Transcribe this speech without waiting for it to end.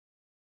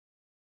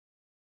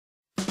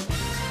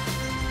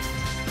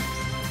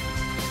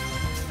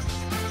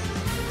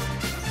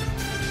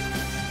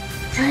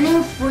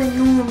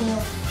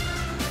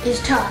is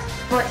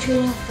tough, but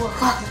training for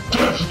hockey.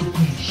 That's the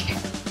beast.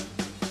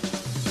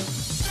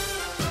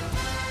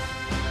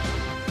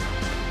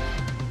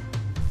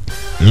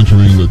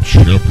 Entering the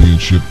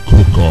championship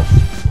cook-off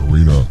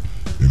arena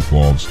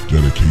involves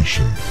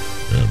dedication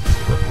and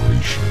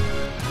preparation.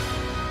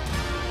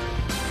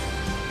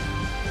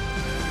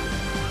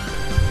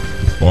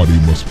 The body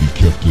must be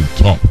kept in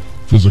top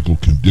physical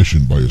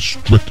condition by a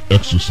strict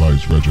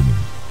exercise regimen.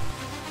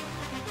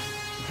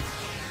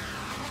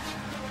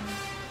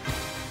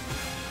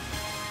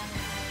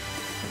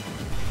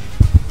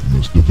 You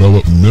must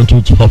develop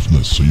mental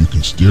toughness so you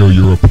can stare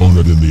your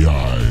opponent in the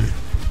eye.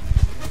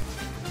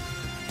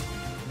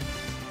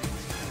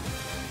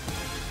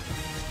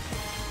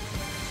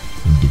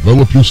 And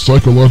develop your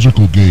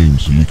psychological game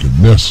so you can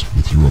mess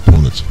with your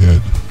opponent's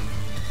head.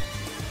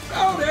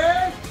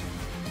 Cody!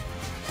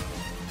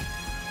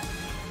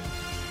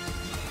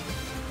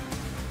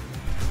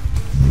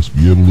 You must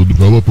be able to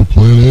develop a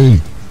plan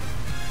A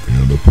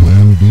and a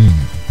plan B.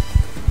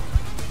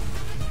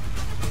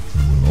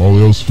 And when all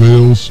else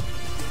fails,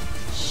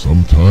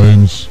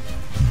 sometimes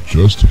you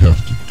just have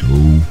to go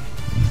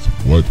with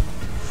what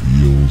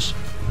feels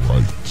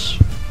right.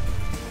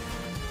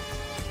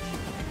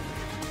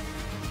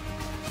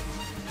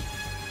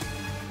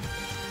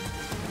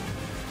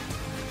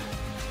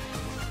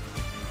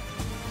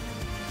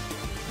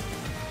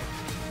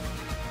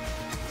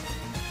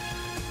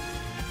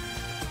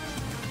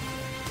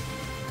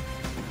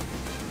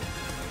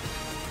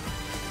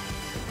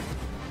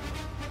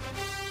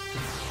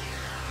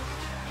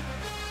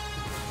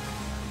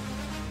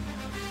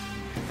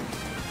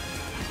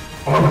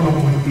 I'm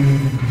going to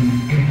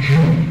beat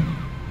you.